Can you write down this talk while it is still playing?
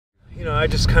you know, I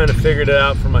just kind of figured it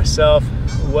out for myself.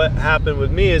 What happened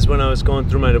with me is when I was going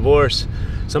through my divorce,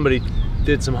 somebody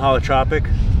did some holotropic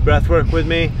breath work with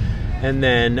me, and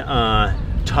then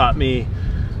taught me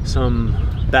some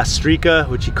Bastrika,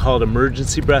 which he called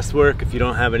emergency breath work. If you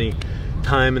don't have any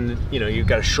time and you know you've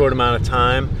got a short amount of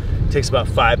time, it takes about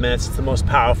 5 minutes. It's the most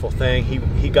powerful thing.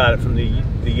 He got it from the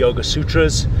Yoga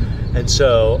Sutras, and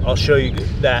so I'll show you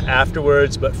that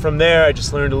afterwards. But from there, I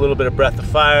just learned a little bit of Breath of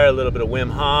Fire, a little bit of Wim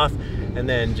Hof, and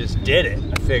then just did it.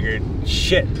 I figured,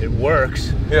 shit, it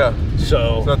works. Yeah.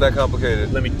 So it's not that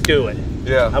complicated. Let me do it.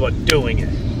 Yeah. How about doing it?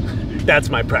 That's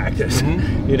my practice.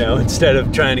 Mm-hmm. You know, instead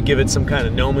of trying to give it some kind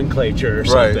of nomenclature or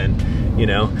something. Right. You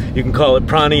know, you can call it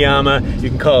pranayama, you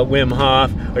can call it Wim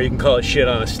Hof, or you can call it shit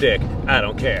on a stick. I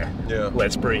don't care. Yeah.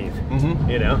 Let's breathe. Mm-hmm.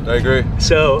 You know? I agree.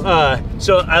 So,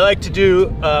 so I like to do,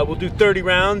 we'll do 30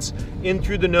 rounds, in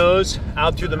through the nose,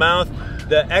 out through the mouth.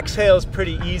 The exhale is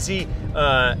pretty easy.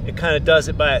 It kind of does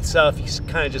it by itself. You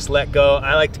kind of just let go.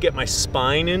 I like to get my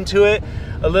spine into it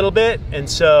a little bit. And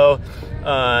so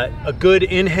a good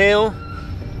inhale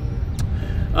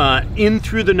in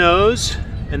through the nose,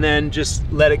 and then just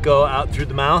let it go out through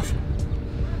the mouth.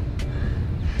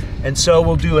 And so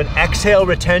we'll do an exhale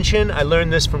retention. I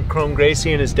learned this from Crone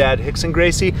Gracie and his dad, Hickson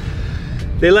Gracie.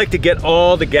 They like to get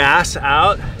all the gas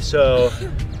out. So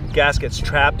gas gets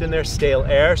trapped in there, stale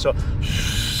air. So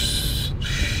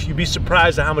you'd be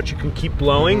surprised at how much you can keep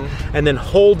blowing, and then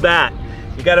hold that.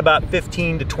 You got about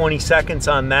 15 to 20 seconds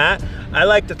on that. I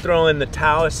like to throw in the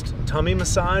Taoist tummy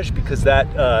massage because that,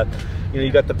 you know,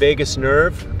 you got the vagus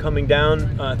nerve coming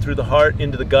down through the heart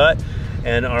into the gut,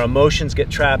 and our emotions get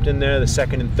trapped in there. The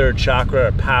second and third chakra,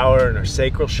 our power and our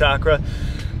sacral chakra.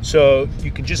 So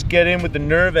you can just get in with the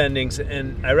nerve endings,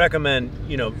 and I recommend,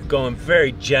 you know, going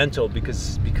very gentle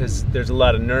because there's a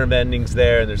lot of nerve endings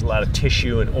there, and there's a lot of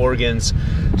tissue and organs.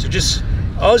 So just,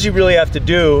 all you really have to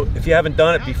do, if you haven't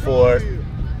done it before,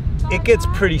 it gets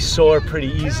pretty sore pretty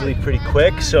easily, pretty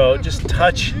quick. So just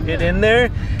touch it in there.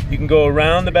 You can go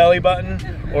around the belly button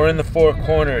or in the four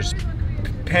corners.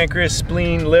 Pancreas,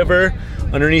 spleen, liver,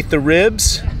 underneath the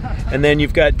ribs. And then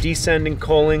you've got descending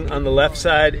colon on the left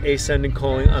side, ascending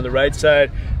colon on the right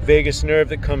side, vagus nerve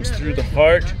that comes through the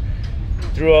heart,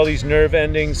 through all these nerve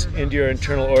endings into your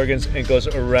internal organs, and goes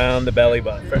around the belly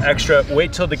button. For extra,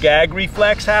 wait till the gag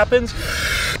reflex happens,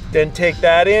 then take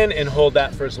that in and hold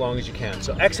that for as long as you can.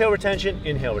 So exhale retention,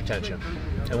 inhale retention.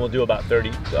 And we'll do about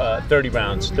 30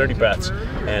 rounds, 30 breaths,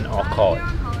 and I'll call it.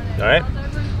 All right?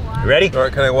 You ready? All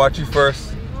right, can I watch you first?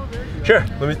 Sure.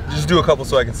 Let me just do a couple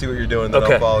so I can see what you're doing, then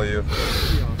I'll follow you.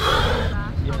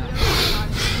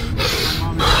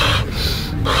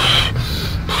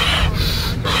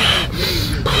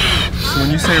 So when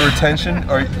you say retention,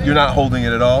 you're not holding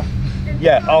it at all?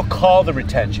 Yeah, I'll call the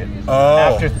retention. Oh.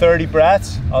 After 30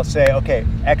 breaths, I'll say, okay,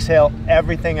 exhale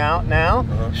everything out now.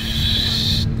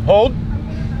 Hold,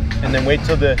 and then wait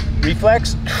till the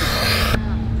reflex.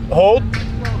 Hold.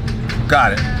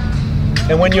 Got it.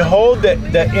 And when you hold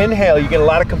the inhale, you get a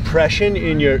lot of compression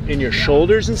in your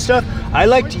shoulders and stuff. I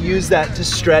like to use that to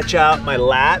stretch out my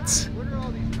lats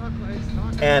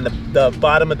and the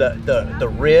bottom of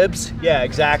the ribs. Yeah,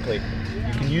 exactly.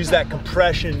 You can use that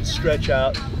compression to stretch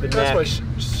out the neck. That's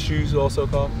what shoes also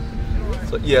called?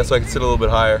 So, yeah, so I can sit a little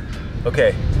bit higher.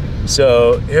 Okay,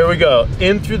 so here we go.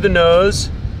 In through the nose,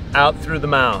 out through the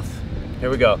mouth. Here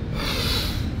we go.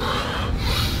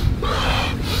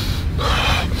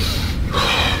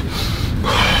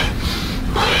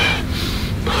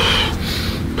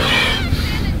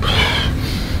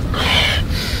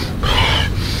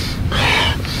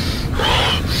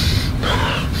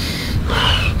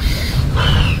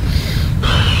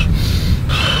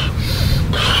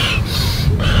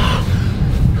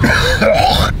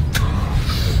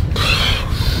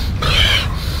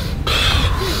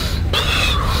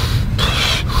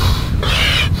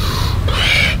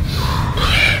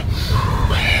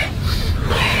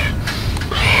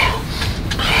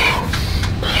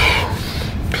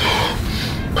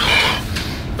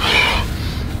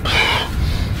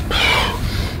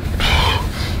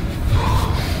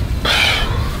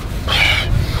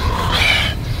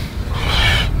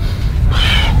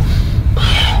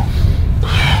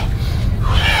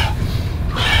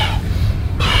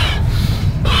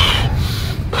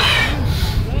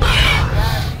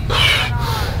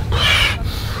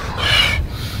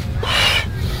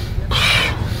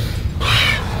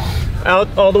 Out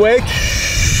all the way.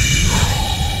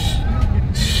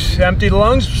 Empty the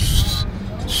lungs.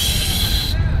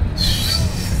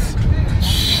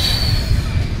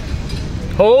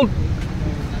 Hold.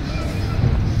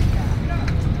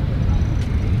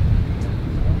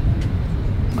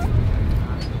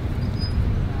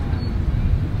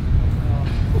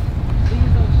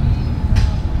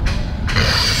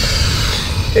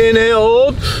 Inhale,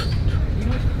 hold.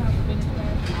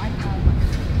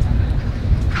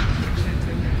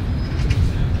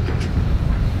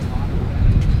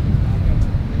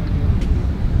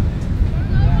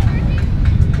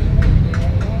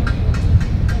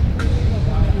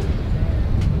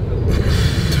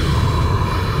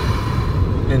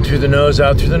 In through the nose,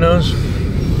 out through the nose.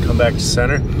 Come back to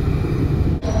center.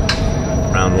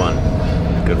 Round one.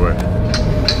 Good work.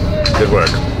 Good work.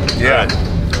 Yeah. All right.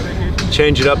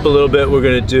 Change it up a little bit. We're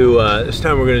gonna do, this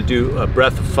time we're gonna do a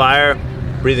breath of fire,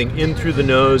 breathing in through the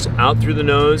nose, out through the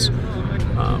nose.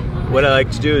 What I like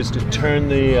to do is to turn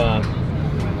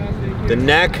the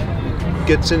neck,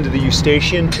 gets into the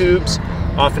eustachian tubes.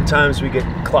 Oftentimes we get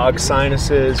clogged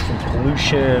sinuses from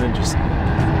pollution and just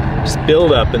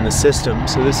build up in the system.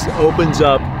 So this opens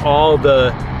up all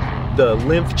the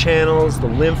lymph channels, the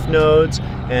lymph nodes,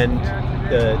 and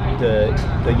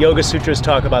the Yoga Sutras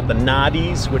talk about the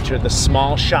nadis, which are the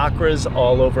small chakras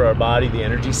all over our body, the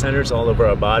energy centers all over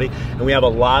our body, and we have a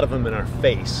lot of them in our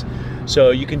face. So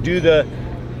you can do the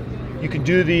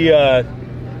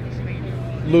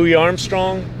Louis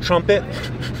Armstrong trumpet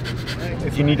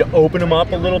if you need to open them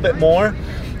up a little bit more.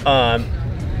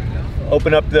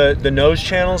 Open up the nose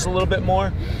channels a little bit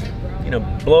more. You know,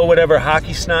 blow whatever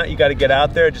hockey snot you got to get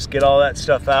out there, just get all that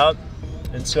stuff out.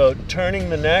 And so turning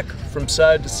the neck from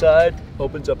side to side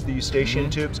opens up the eustachian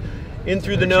tubes. In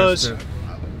through the nose.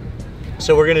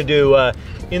 So we're gonna do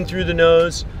in through the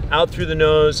nose, out through the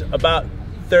nose, about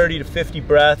 30 to 50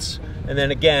 breaths. And then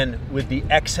again, with the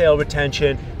exhale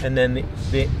retention and then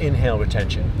the inhale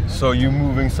retention. So you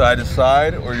moving side to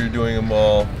side, or you're doing them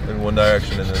all in one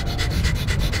direction and then?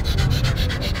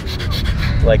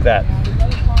 Like that.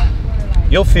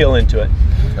 You'll feel into it.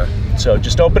 Okay. So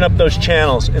just open up those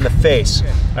channels in the face.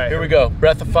 All right, here we go.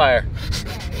 Breath of fire.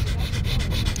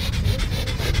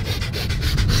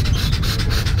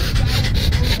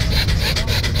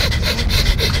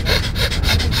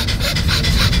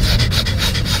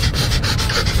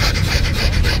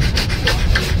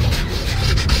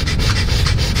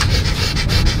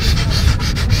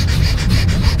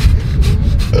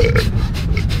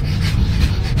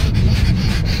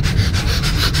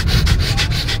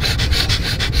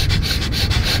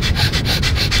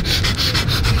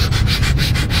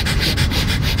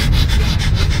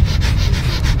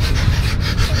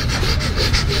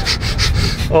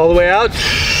 All the way out.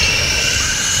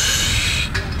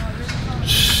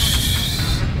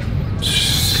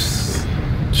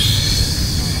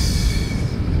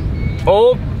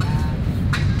 Hold.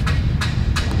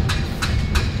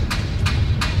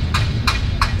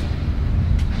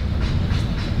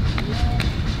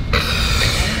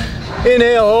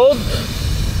 Inhale, hold.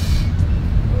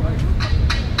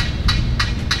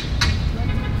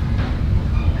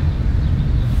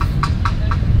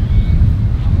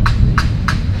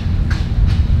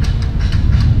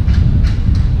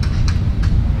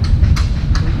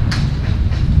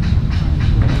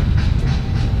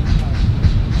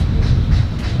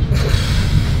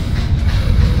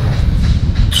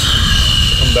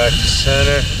 Back to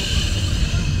center,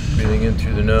 breathing in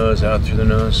through the nose, out through the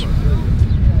nose.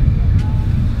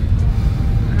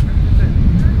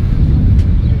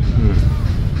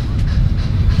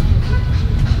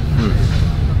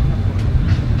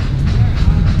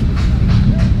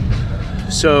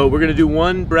 So we're gonna do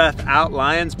one breath out,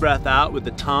 lion's breath out with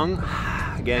the tongue.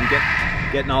 Again,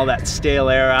 getting all that stale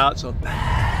air out, so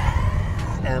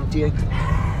emptying.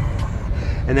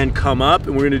 And then come up,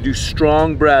 and we're gonna do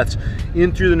strong breaths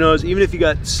in through the nose. Even if you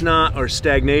got snot or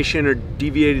stagnation or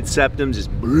deviated septum, just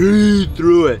breathe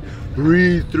through it,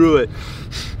 breathe through it.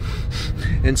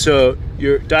 And so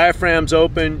your diaphragm's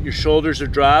open, your shoulders are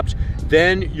dropped,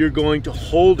 then you're going to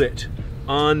hold it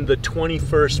on the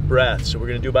 21st breath. So we're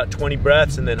gonna do about 20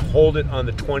 breaths and then hold it on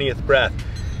the 20th breath.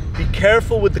 Be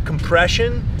careful with the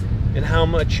compression and how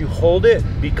much you hold it,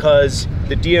 because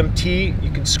the DMT,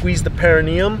 you can squeeze the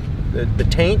perineum, the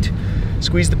taint,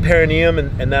 squeeze the perineum,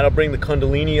 and that'll bring the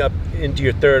kundalini up into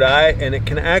your third eye, and it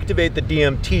can activate the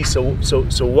DMT.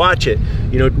 So watch it.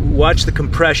 You know, watch the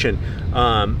compression.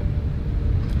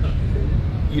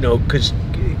 You know, because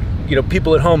you know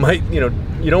people at home might, you know,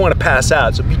 you don't want to pass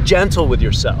out. So be gentle with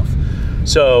yourself.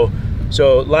 So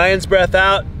lion's breath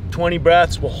out, 20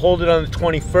 breaths. We'll hold it on the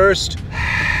 21st.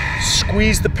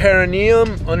 Squeeze the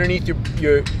perineum underneath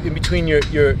your in between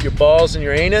your balls and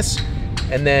your anus.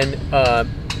 And then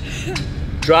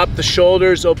drop the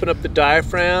shoulders, open up the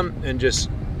diaphragm, and just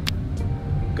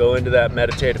go into that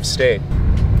meditative state.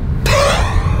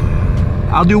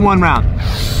 I'll do one round.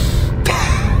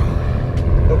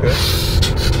 Okay.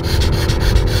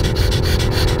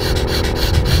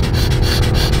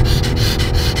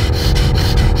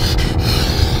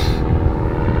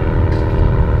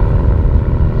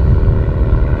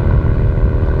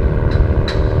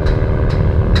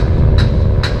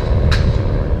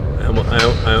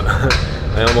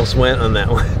 just went on that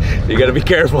one. You got to be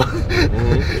careful.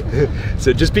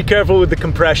 So just be careful with the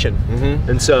compression.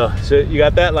 And so you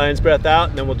got that lion's breath out,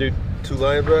 and then we'll do 2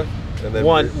 lion breath, and then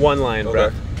one lion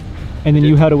breath. And then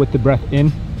you held it with the breath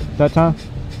in that time?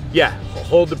 Yeah,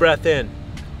 hold the breath in.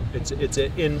 It's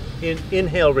an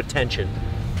inhale retention.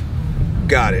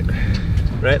 Got it.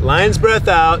 Right, lion's breath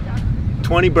out,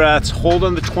 20 breaths, hold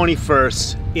on the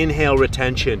 21st, inhale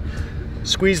retention.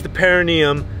 Squeeze the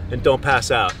perineum and don't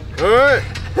pass out. All right,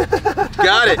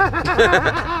 got it. All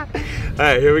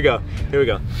right, here we go, here we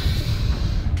go.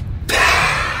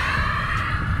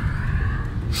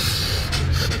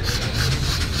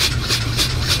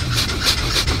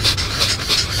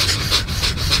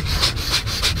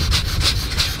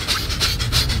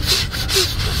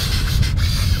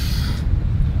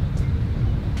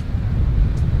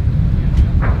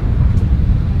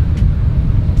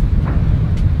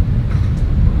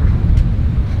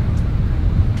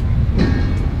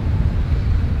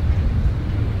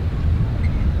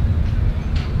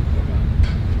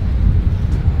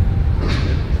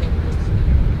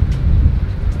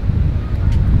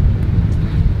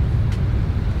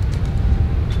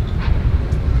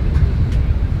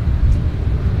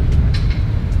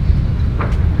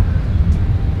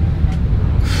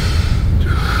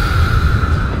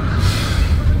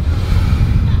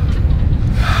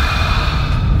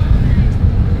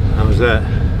 That?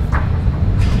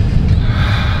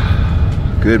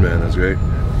 Good, man, that's great.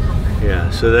 Yeah,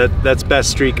 so that's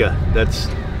Bastrika. That's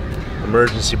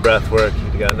emergency breath work.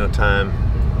 You got no time.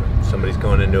 Somebody's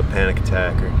going into a panic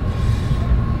attack, or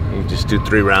you just do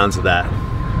 3 rounds of that.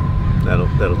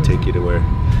 That'll take you to where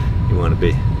you want to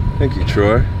be. Thank you,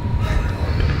 Troy.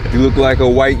 You look like a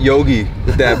white yogi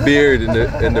with that beard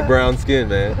and the brown skin,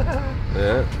 man.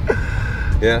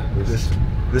 Yeah.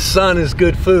 The sun is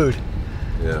good food.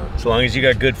 Yeah. As long as you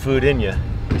got good food in you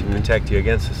to protect you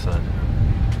against the sun.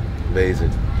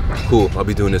 Amazing. Cool. I'll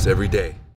be doing this every day.